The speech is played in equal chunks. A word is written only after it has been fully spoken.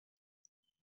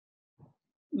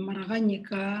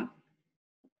Maraganyika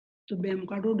to bem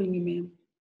kadudungime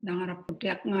dangara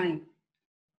putiak ngai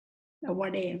da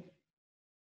Wadeye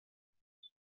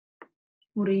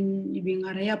Murrin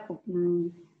ibingarea pop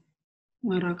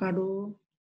ngarakado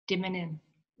Diminin.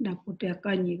 da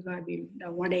putiakanyika bil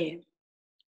da Wadeye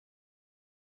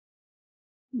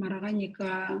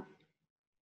Maraganyika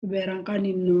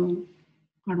berangkanin no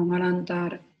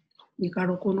kadungalantar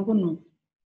ikado kuno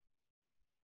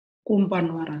kumpan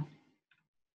waran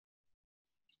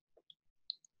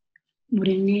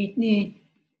Murrin ni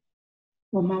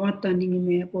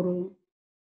pumawathangime purru.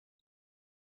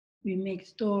 We make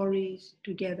stories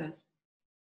together.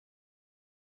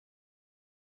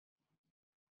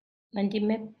 Lantjin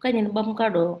me kanyin bam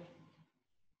kado.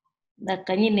 Da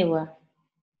kanyin wa.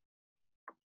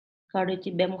 Kado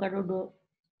ci bem kado do.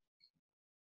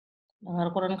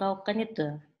 Dangar koran kau kanyit tu.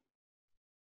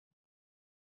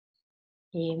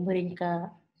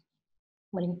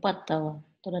 Murrinhpatha wa.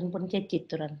 Turan pun cecit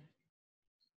turan.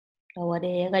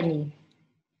 Wadeye kanyi.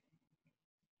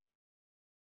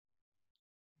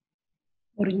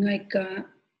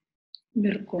 Murrinhpatha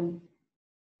mirkon.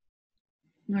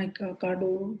 Ngaika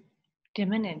kado.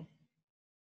 Diminin.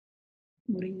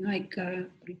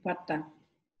 Murrinhpatha pripata.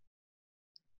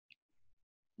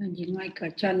 Nanji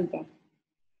ngaika chanpa.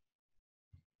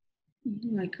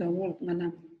 Ngaika wolk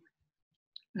nganam.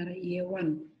 Ara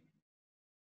yewan.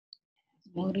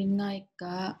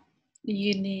 Murrinhpatha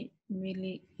yini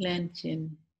mili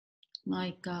Lantjin.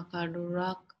 Ngaika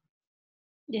kadurak.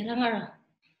 Dirangara.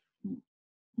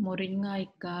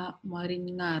 Murrinhpatha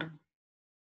maringar.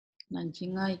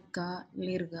 Nanjingaika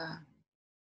lirga.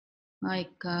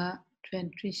 Ngaika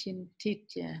transition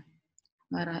teacher.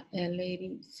 Ngara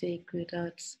Lady Sacred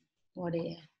Arts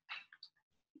Wadeye.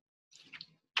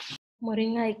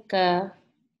 Murrinhpatha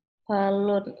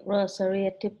palon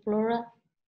rosary tiplora.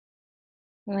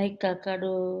 Ngaika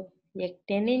kado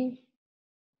yektenin.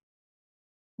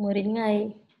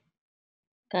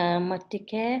 Murrinhpatha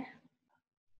matike.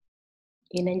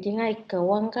 Inanjingaika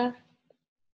wanga.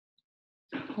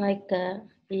 Ngaika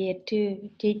yetu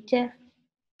teacher.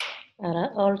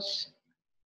 Ara old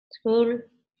school.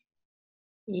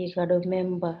 Kado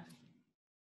member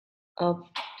of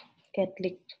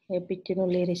Catholic Aboriginal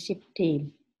Leadership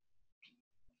Team.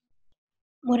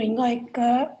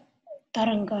 Murrinhpatha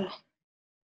taranga.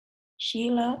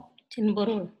 Sheila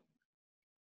Tinburu.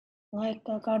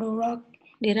 ngaika kadurak.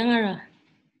 Dirangara.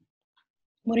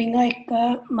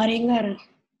 Murrinhpatha maringar.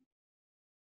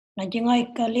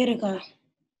 Nanjingaika lirga.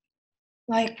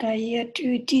 Ngaika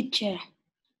yetu teacher.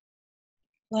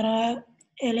 Ngara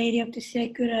Lady of the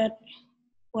Sacred Heart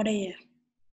Wadeye.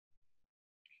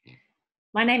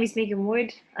 My name is Megan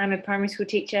Wood. I'm a primary school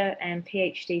teacher and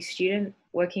PhD student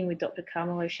working with Dr.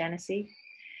 Carmel O'Shaughnessy.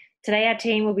 Today our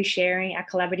team will be sharing our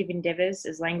collaborative endeavours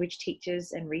as language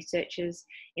teachers and researchers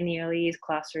in the early years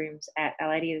classrooms at Our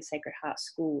Lady of the Sacred Heart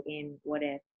School in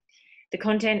Wadeye. The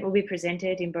content will be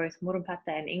presented in both Murrinhpatha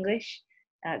and English.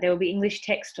 There will be English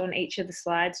text on each of the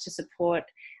slides to support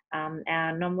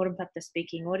our non-Murrinhpatha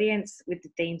speaking audience with the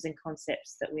themes and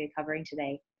concepts that we're covering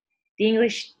today. The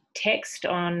English text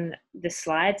on the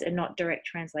slides are not direct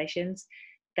translations.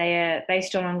 They are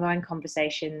based on ongoing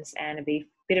conversations and a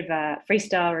bit of a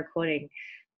freestyle recording.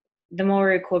 The more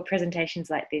we record presentations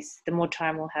like this, the more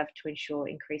time we'll have to ensure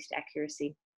increased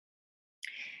accuracy.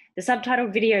 The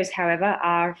subtitled videos, however,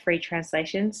 are free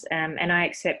translations, and I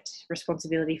accept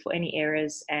responsibility for any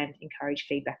errors and encourage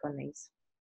feedback on these.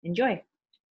 Enjoy.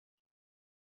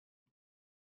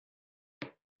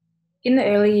 In the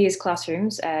early years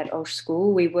classrooms at Ulsh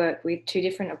School, we work with two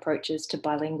different approaches to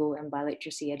bilingual and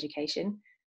biliteracy education.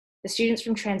 The students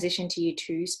from transition to Year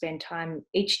 2 spend time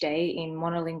each day in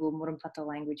monolingual Murrinhpatha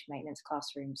language maintenance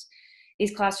classrooms.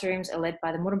 These classrooms are led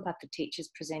by the Murrinhpatha teachers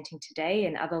presenting today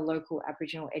and other local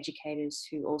Aboriginal educators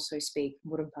who also speak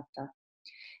Murrinhpatha.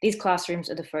 These classrooms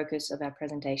are the focus of our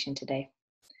presentation today.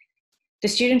 The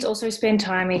students also spend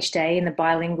time each day in the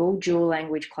bilingual dual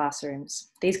language classrooms.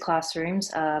 These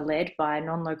classrooms are led by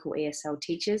non-local ESL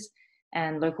teachers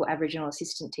and local Aboriginal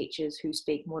assistant teachers who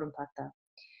speak Murrinhpatha.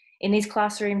 In these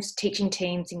classrooms, teaching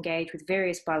teams engage with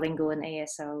various bilingual and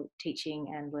ESL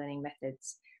teaching and learning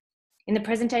methods. In the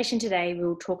presentation today, we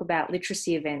will talk about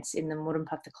literacy events in the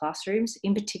Murrinhpatha classrooms,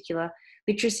 in particular,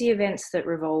 literacy events that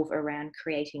revolve around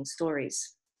creating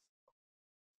stories.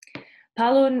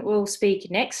 Palun will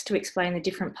speak next to explain the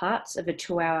different parts of a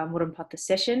 2-hour Murrinhpatha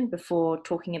session before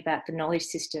talking about the knowledge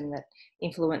system that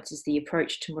influences the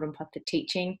approach to Murrinhpatha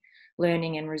teaching,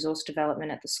 learning and resource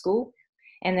development at the school.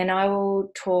 And then I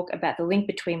will talk about the link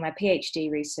between my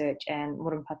PhD research and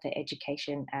Murrinhpatha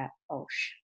education at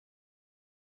Ulsh.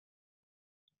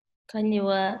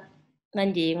 Kanyiwa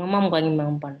nanji ngomam kwangi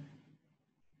mampan.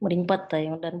 Murrinhpatha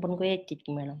yang dan pun ko yecit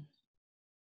melam.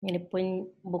 Ini pun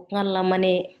buk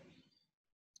ngalamane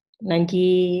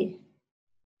nanji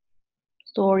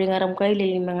story ngaram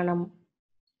kaili limanganam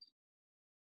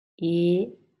I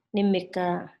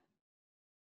nimika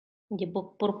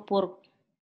jebuk purpur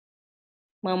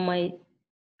mamai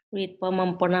wit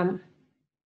pamampanam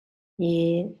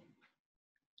I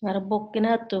ngarbok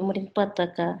kinatu Murrinhpatha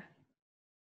ka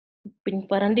pin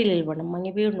parandilil banam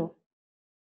mangi biunu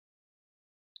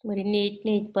Murrinhpatha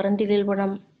ni parandilil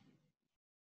banam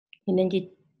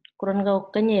inanji kuran gau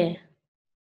kanye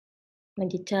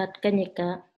nanji chat kanye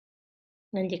ka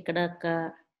nanji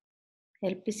kadaka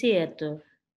LPC atau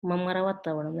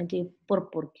mamgarawata banam nanji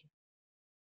purpur ki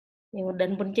yang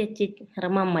dan pun cecit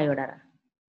ramamai odara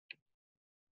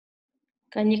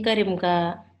kanye karim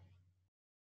ka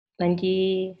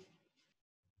nanji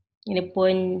ini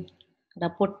pun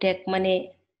rapotek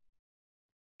mane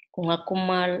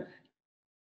kungakumal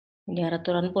ngara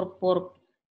turan purpur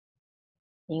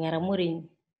ngara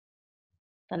Murrin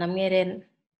tanam ngeren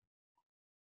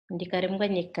nanji karim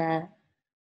kanye ka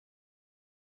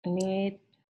ini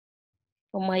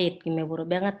pemayit kime buru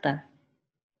bangata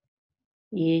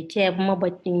I ceb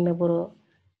mabating me buru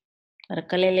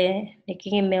arkalele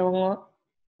nekingi me wongo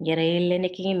gerele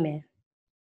nekingi me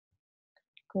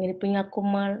kungiri punya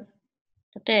kumal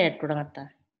tete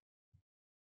turangata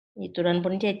ituran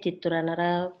pun cecit turan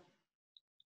ara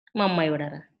mamai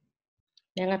udara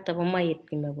bangata pemayit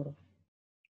kime buru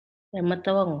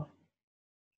mata wongo.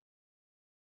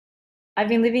 I've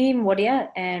been living in Wadeye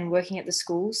and working at the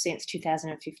school since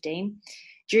 2015.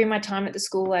 During my time at the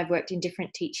school, I've worked in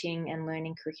different teaching and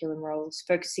learning curriculum roles,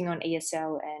 focusing on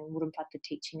ESL and Murrinhpatha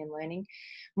teaching and learning.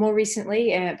 More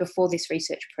recently, before this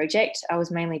research project, I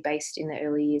was mainly based in the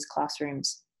early years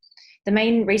classrooms. The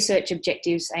main research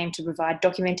objectives aim to provide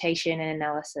documentation and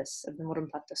analysis of the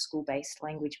Murrinhpatha school-based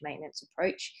language maintenance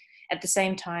approach, at the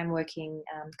same time working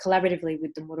collaboratively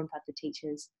with the Murrinhpatha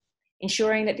teachers.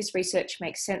 Ensuring that this research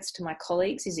makes sense to my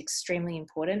colleagues is extremely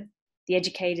important. The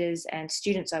educators and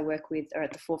students I work with are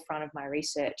at the forefront of my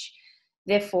research.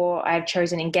 Therefore, I have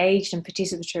chosen engaged and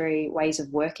participatory ways of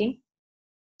working.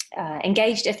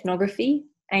 Engaged ethnography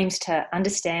aims to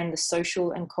understand the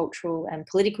social and cultural and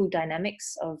political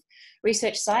dynamics of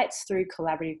research sites through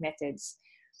collaborative methods.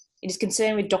 It is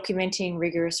concerned with documenting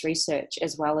rigorous research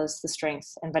as well as the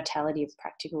strength and vitality of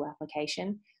practical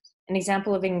application. An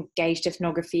example of engaged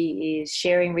ethnography is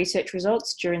sharing research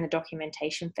results during the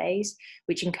documentation phase,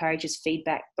 which encourages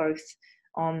feedback both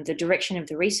on the direction of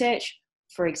the research,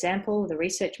 for example, the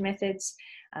research methods,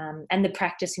 and the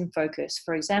practice in focus.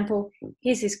 For example,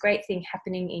 here's this great thing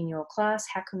happening in your class,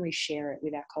 how can we share it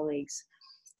with our colleagues?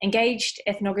 Engaged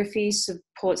ethnography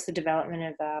supports the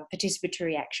development of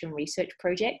participatory action research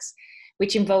projects,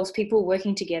 which involves people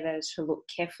working together to look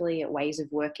carefully at ways of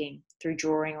working through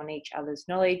drawing on each other's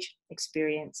knowledge,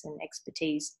 experience, and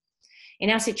expertise. In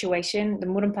our situation, the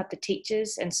Murrinhpatha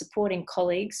teachers and supporting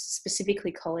colleagues,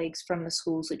 specifically colleagues from the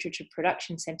school's Literature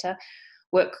Production Centre,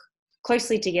 work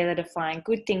closely together to find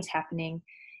good things happening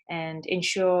and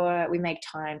ensure we make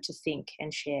time to think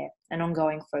and share, an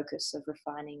ongoing focus of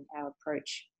refining our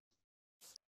approach.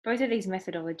 Both of these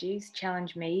methodologies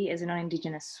challenge me as a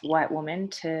non-Indigenous white woman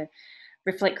to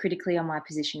reflect critically on my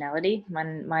positionality,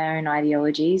 my own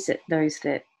ideologies, those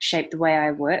that shape the way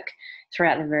I work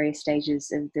throughout the various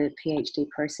stages of the PhD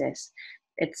process.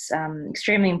 It's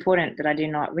extremely important that I do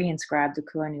not reinscribe the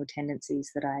colonial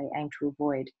tendencies that I aim to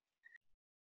avoid.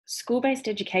 School-based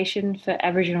education for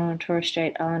Aboriginal and Torres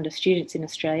Strait Islander students in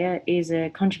Australia is a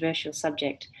controversial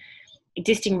subject.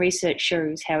 Existing research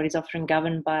shows how it is often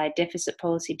governed by deficit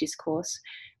policy discourse,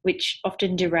 which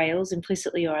often derails,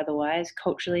 implicitly or otherwise,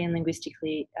 culturally and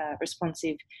linguistically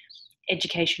responsive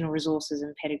educational resources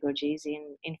and pedagogies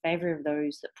in favour of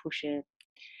those that push a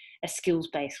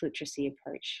skills-based literacy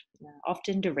approach,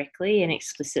 often directly and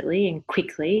explicitly and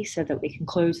quickly so that we can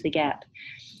close the gap,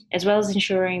 as well as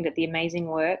ensuring that the amazing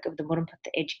work of the Murrinhpatha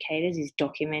educators is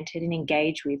documented and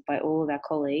engaged with by all of our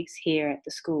colleagues here at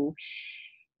the school.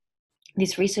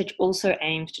 This research also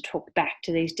aims to talk back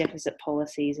to these deficit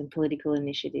policies and political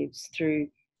initiatives through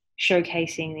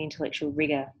showcasing the intellectual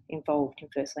rigour involved in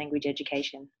first language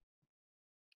education.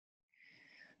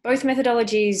 Both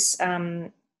methodologies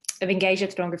of engaged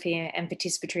ethnography and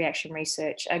participatory action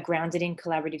research are grounded in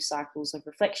collaborative cycles of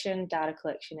reflection, data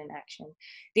collection, and action.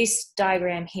 This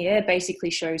diagram here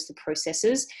basically shows the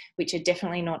processes, which are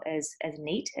definitely not as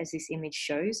neat as this image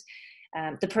shows.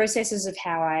 The processes of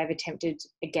how I have attempted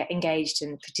engaged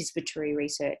in participatory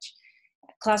research.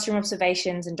 classroom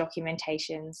observations and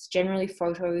documentations, generally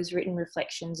photos, written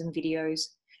reflections and videos,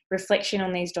 reflection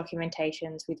on these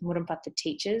documentations with Murrinhpatha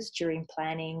teachers during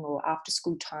planning or after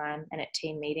school time and at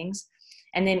team meetings,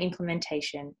 and then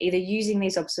implementation, either using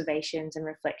these observations and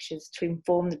reflections to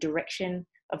inform the direction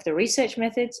of the research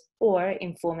methods or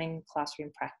informing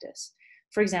classroom practice.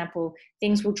 For example,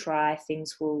 things we'll try,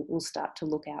 things we'll start to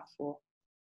look out for.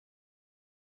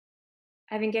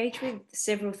 I've engaged with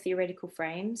several theoretical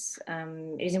frames.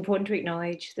 It is important to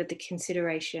acknowledge that the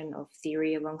consideration of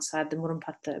theory alongside the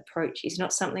Murrinhpatha approach is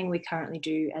not something we currently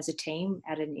do as a team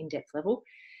at an in-depth level.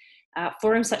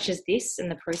 Forums such as this and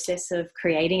the process of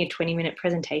creating a 20-minute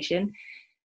presentation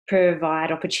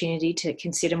provide opportunity to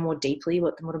consider more deeply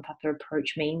what the Murrinhpatha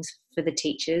approach means for the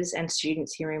teachers and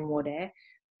students here in Wadeye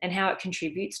and how it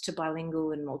contributes to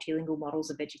bilingual and multilingual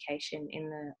models of education in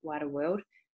the wider world.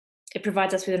 It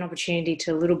provides us with an opportunity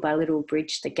to little by little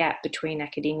bridge the gap between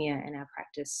academia and our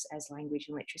practice as language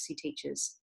and literacy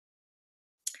teachers.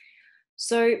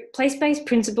 So place-based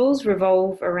principles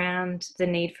revolve around the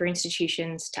need for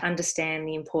institutions to understand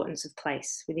the importance of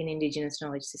place within Indigenous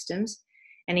knowledge systems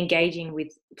and engaging with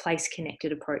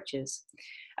place-connected approaches.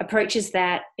 Approaches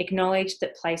that acknowledge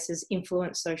that places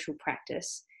influence social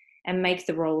practice and make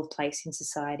the role of place in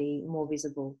society more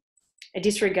visible. A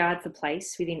disregard for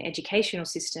place within educational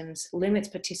systems limits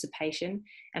participation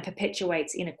and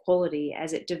perpetuates inequality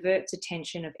as it diverts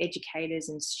attention of educators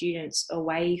and students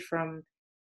away from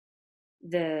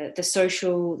the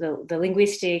social, the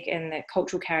linguistic and the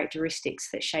cultural characteristics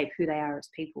that shape who they are as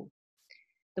people.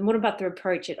 The Murrinhpatha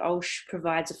approach at Olsh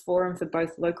provides a forum for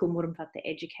both local Murrinhpatha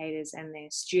educators and their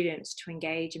students to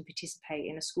engage and participate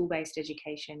in a school-based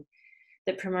education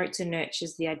that promotes and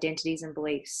nurtures the identities and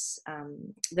beliefs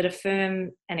that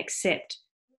affirm and accept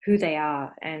who they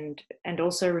are and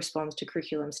also responds to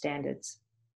curriculum standards.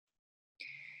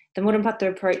 The Murrinhpatha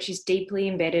approach is deeply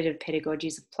embedded of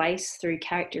pedagogies of place through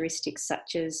characteristics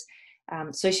such as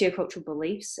sociocultural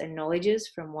beliefs and knowledges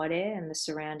from Wadeye and the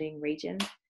surrounding region,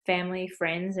 family,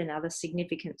 friends and other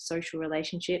significant social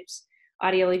relationships,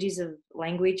 ideologies of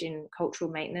language and cultural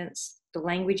maintenance. The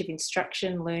language of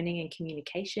instruction, learning and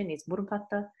communication is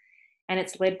Murrinhpatha, and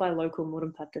it's led by local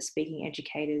Murrinhpatha speaking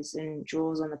educators and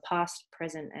draws on the past,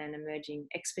 present and emerging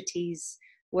expertise,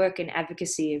 work and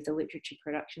advocacy of the Literature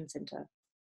Production Centre.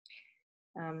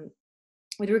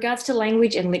 With regards to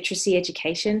language and literacy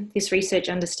education, this research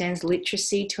understands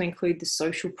literacy to include the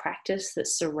social practice that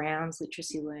surrounds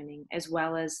literacy learning, as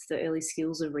well as the early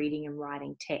skills of reading and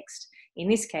writing text, in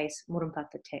this case,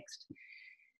 Murrinhpatha text.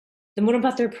 The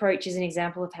Murrinhpatha approach is an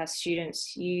example of how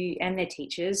students, you and their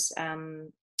teachers,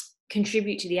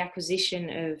 contribute to the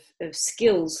acquisition of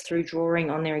skills through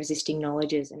drawing on their existing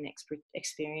knowledges and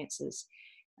experiences.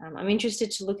 I'm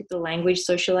interested to look at the language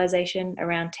socialisation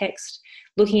around text,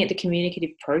 looking at the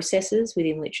communicative processes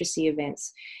within literacy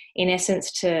events, in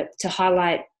essence to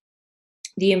highlight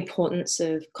the importance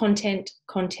of content,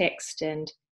 context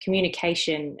and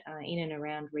communication in and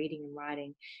around reading and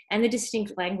writing, and the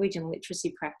distinct language and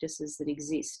literacy practices that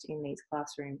exist in these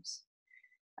classrooms.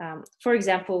 For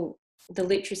example, the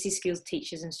literacy skills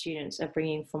teachers and students are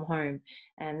bringing from home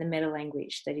and the meta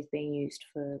language that is being used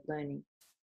for learning.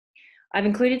 I've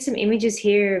included some images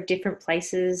here of different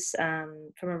places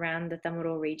from around the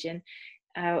Thamarrurr region.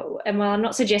 And while I'm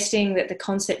not suggesting that the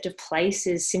concept of place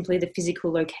is simply the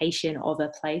physical location of a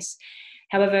place,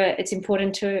 however, it's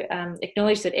important to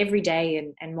acknowledge that every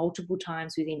day and multiple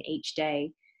times within each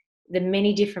day, the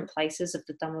many different places of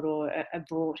the Thamarrurr are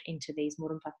brought into these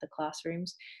Murrinhpatha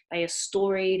classrooms. They are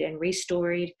storied and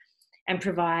restoried and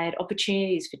provide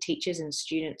opportunities for teachers and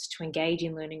students to engage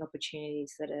in learning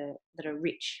opportunities that are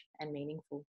rich and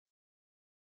meaningful.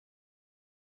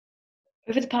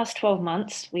 Over the past 12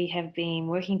 months, we have been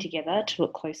working together to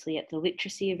look closely at the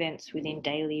literacy events within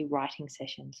daily writing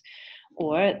sessions,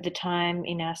 or the time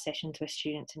in our sessions where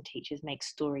students and teachers make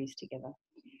stories together.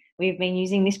 We've been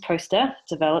using this poster,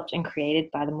 developed and created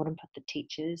by the Murrinhpatha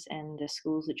teachers and the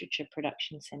school's Literature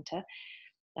Production Centre.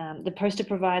 The poster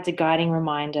provides a guiding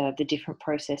reminder of the different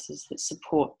processes that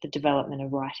support the development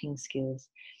of writing skills.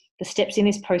 The steps in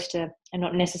this poster are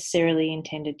not necessarily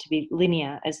intended to be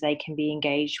linear, as they can be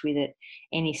engaged with at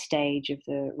any stage of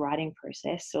the writing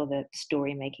process or the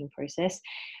story making process.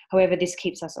 However, this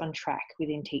keeps us on track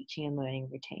within teaching and learning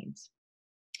routines.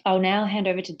 I'll now hand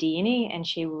over to Diani and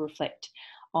she will reflect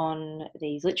on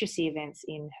these literacy events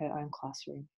in her own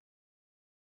classroom.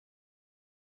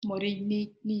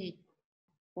 Murrinhpatha,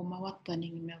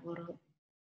 pumawathangime.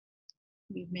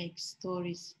 We make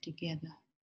stories together.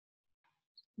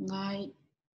 Ngai,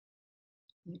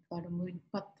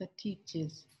 Murrinhpatha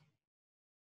teachers,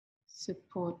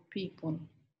 support people.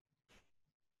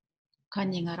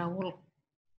 Kanyi ngarawul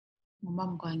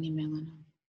mamam kanyi mengana.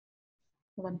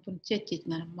 Bukan pun cecit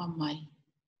ngana mamai.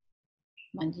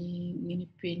 Manji ngini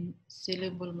pin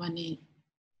syllable mani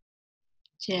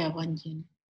cea banjin.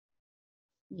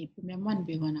 Ni pememan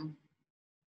bi wanam.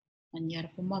 Anyar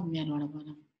pemam ya lora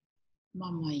wanam.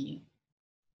 Mamai.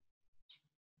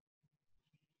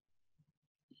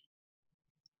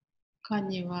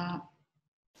 Kanyi wa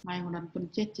mai unan pun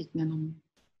cecit nganam.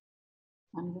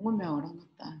 An bungo me orang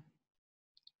kata.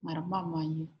 Ngara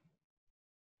mamai.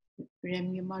 Rem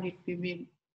ngi marit bibim.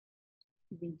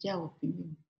 Bibim jauh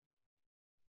bibim.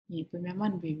 Ni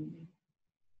pememan bibim.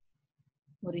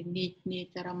 Murrinhpatha ni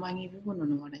cara mangi bibim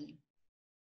nono Wadeye.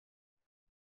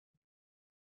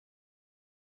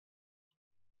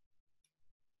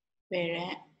 Pere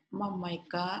mamai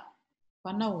ka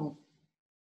panau.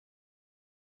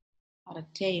 Ada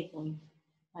table.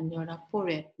 Anjora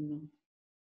puret no.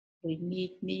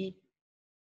 Murrinhpatha ni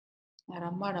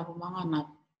aramara pemanganap.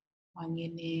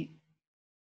 Mangini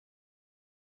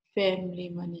family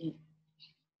mani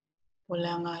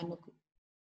pulanga ino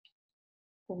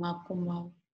kungakuma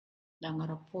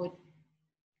dangara pot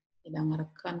dangara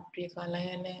country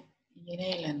kalayale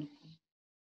yenelan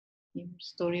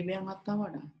story be ngata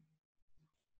wada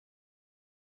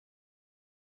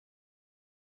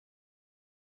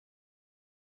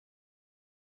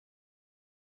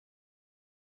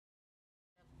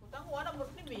utang wana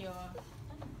murni biya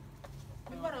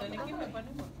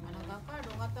anak kakak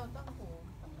dong ngata utangku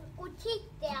Kucing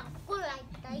aku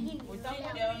lagi utang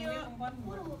dia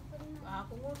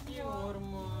aku ngerti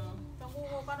ormo tangku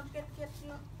kan ket ya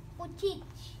kucing.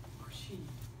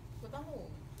 utangku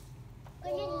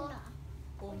Kena.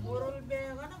 kumurul be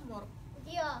kana mor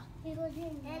Dia.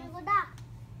 Dan kudak.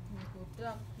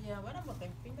 kudak ya mana mau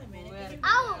camping kan mene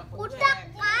Kudak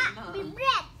kak.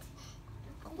 Bibret.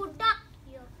 Kudak.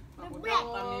 Yo.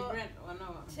 Bibret.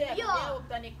 Siap dia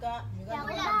utanika Ya migan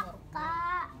kudak mor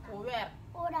kak. kuwer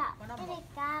Kudak. Ini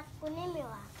kak kuning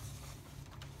mewah.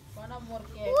 mana mor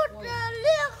ke Kudak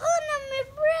lihat kana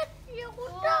bibret. Ya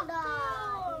kudak.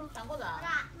 tangko dah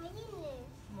Kak ini.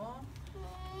 mo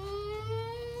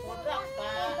kudak ka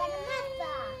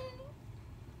Mata.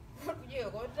 Iya,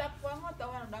 kudak banget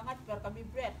tahu dangat per kami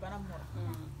bread mana mor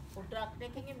kudak deh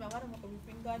kengin memang mau kami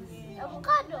pinggan ni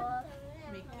Avocado.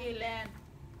 mikilen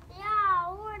Ya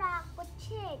udah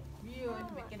kucing. bio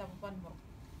itu bikin apa pan mor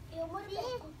Ya mesti.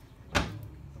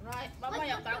 right mama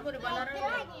yang kamu di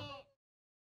balaran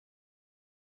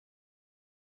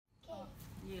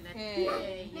ini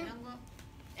nanggo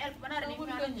benar nih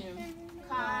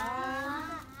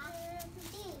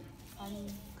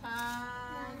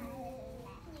kan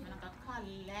mana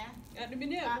kalle Ada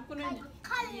bini aku nanya.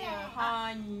 iya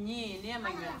Hanyi ni apa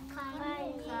ni?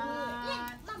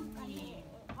 kan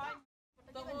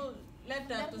Tahu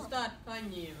letter to start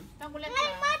hanyi. tangguh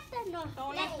lihat Mata no.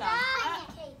 Tahu letter.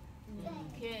 oke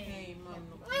Okay, mam.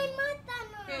 Mata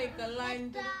no. Okay, ke line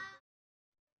tu.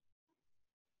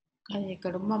 kaya ke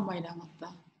rumah mai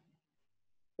dangata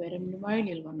perem ni mai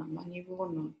lil wana mangi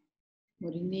bono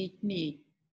Murrinhpatha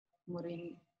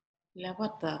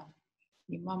Murrinhpatha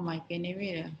ni mama kene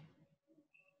vera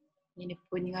ini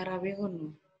pun ngarabe hono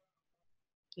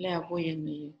le apoyo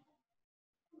ni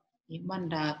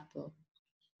mandato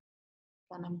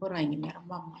panambora ini mer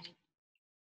mama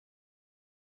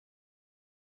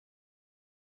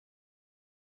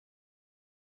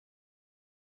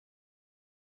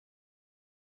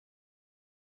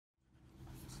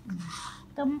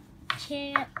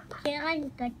Kailangan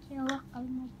kecewa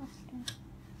kalau pasta.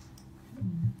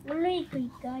 Mulai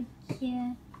kecewa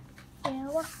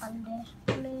kalau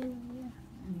mulai.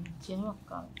 cewa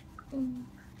kal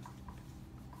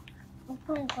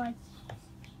Aku kecewa.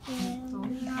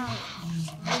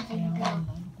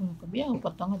 kun ke biang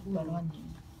patangat balwan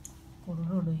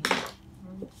kururo do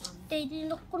Jadi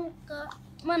nukun ke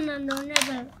mana nona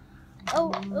bal.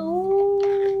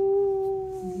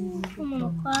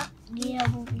 Muka dia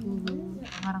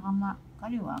ngarang ama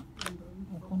kaliwa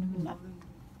kun minat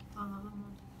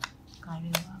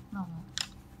kaliwa nama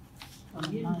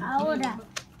Ahora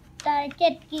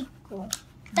target kiko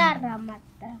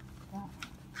taramata.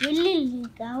 Wilili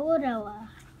ka ahora wa.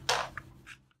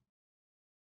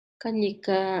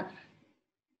 Kanyika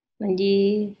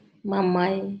manji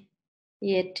mamai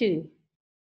yetu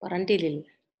parandilil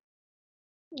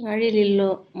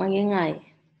ngarililo mangengai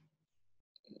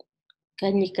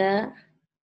kanyika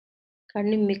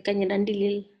kanimi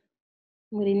kanyadandilil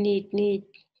Murrinhpatha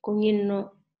kungino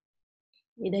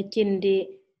ida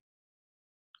cindi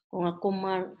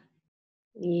kungakumar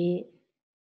I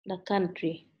the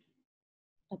country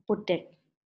the protect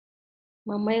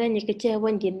Mamai kan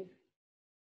kecewan jin.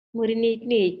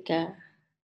 Murrinhpatha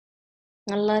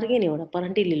ngalar gini udah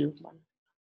parang dililupan.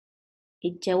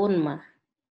 Icawon ma.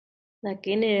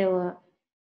 Lakini wa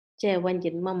cewan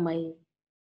jin mamai.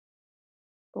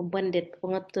 Pembandit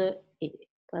pengato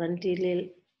parang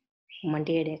dilil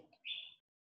mandedek.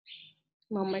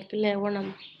 Mamai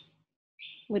kelewanam.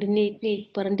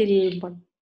 Murrinhpatha parang dililupan.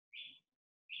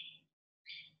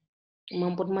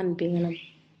 Mampun man pinganam.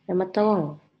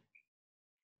 Ematawang.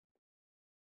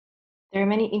 There are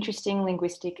many interesting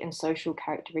linguistic and social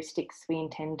characteristics we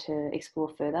intend to explore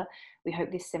further. We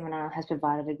hope this seminar has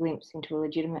provided a glimpse into a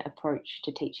legitimate approach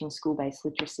to teaching school-based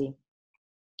literacy.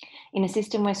 In a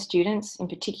system where students, in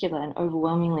particular and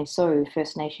overwhelmingly so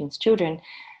First Nations children,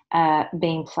 are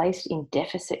being placed in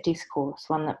deficit discourse,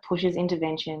 one that pushes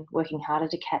intervention, working harder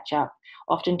to catch up,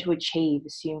 often to achieve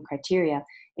assumed criteria,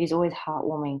 it is always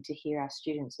heartwarming to hear our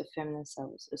students affirm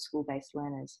themselves as school-based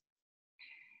learners.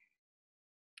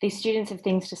 These students have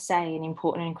things to say and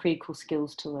important and critical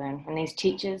skills to learn, and these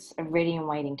teachers are ready and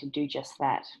waiting to do just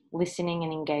that, listening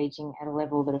and engaging at a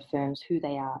level that affirms who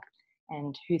they are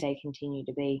and who they continue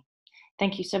to be.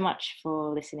 Thank you so much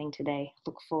for listening today.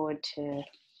 Look forward to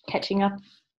catching up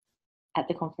at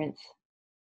the conference.